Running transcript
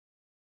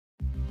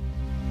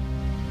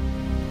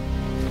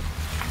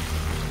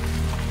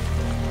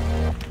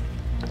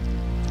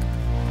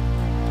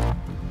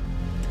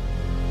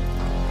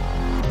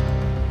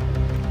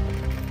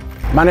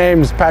My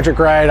name's Patrick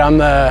Wright. I'm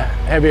the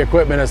heavy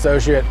equipment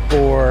associate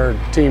for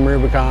Team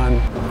Rubicon,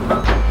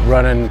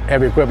 running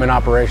heavy equipment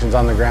operations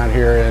on the ground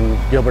here in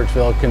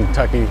Gilbertsville,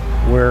 Kentucky.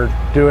 We're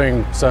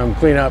doing some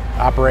cleanup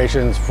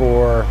operations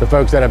for the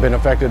folks that have been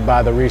affected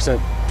by the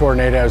recent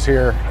tornadoes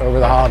here over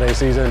the holiday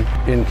season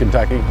in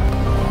Kentucky.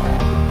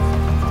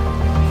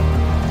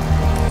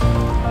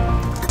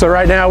 So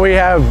right now we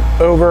have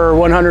over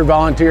 100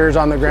 volunteers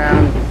on the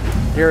ground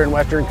here in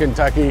Western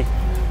Kentucky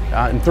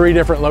in 3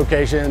 different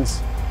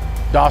locations.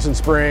 Dawson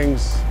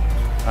Springs,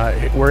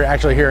 we're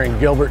actually here in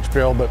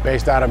Gilbertsville, but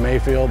based out of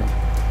Mayfield.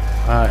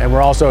 And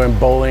we're also in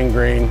Bowling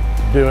Green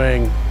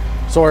doing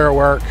Sawyer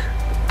work,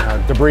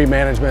 debris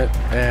management,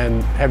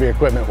 and heavy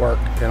equipment work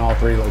in all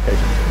 3 locations.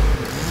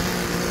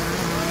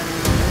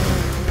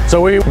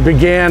 So we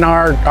began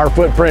our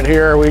footprint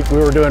here. We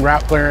were doing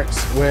route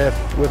clearance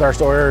with our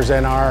Sawyers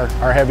and our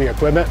heavy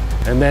equipment,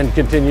 and then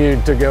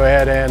continued to go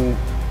ahead and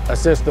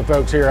assist the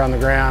folks here on the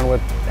ground with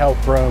help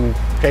from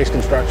case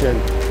construction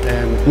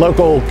and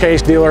local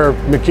case dealer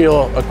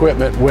McKeel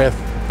equipment with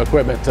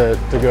equipment to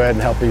go ahead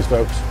and help these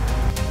folks.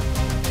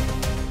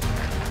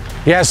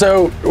 Yeah,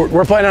 so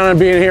we're planning on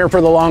being here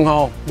for the long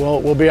haul.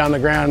 We'll be on the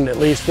ground at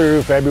least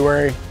through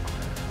February.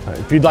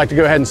 If you'd like to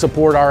go ahead and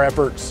support our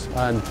efforts,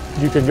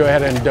 you can go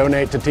ahead and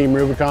donate to Team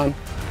Rubicon.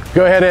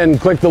 Go ahead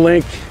and click the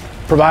link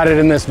provided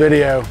in this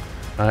video,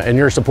 and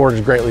your support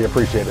is greatly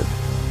appreciated.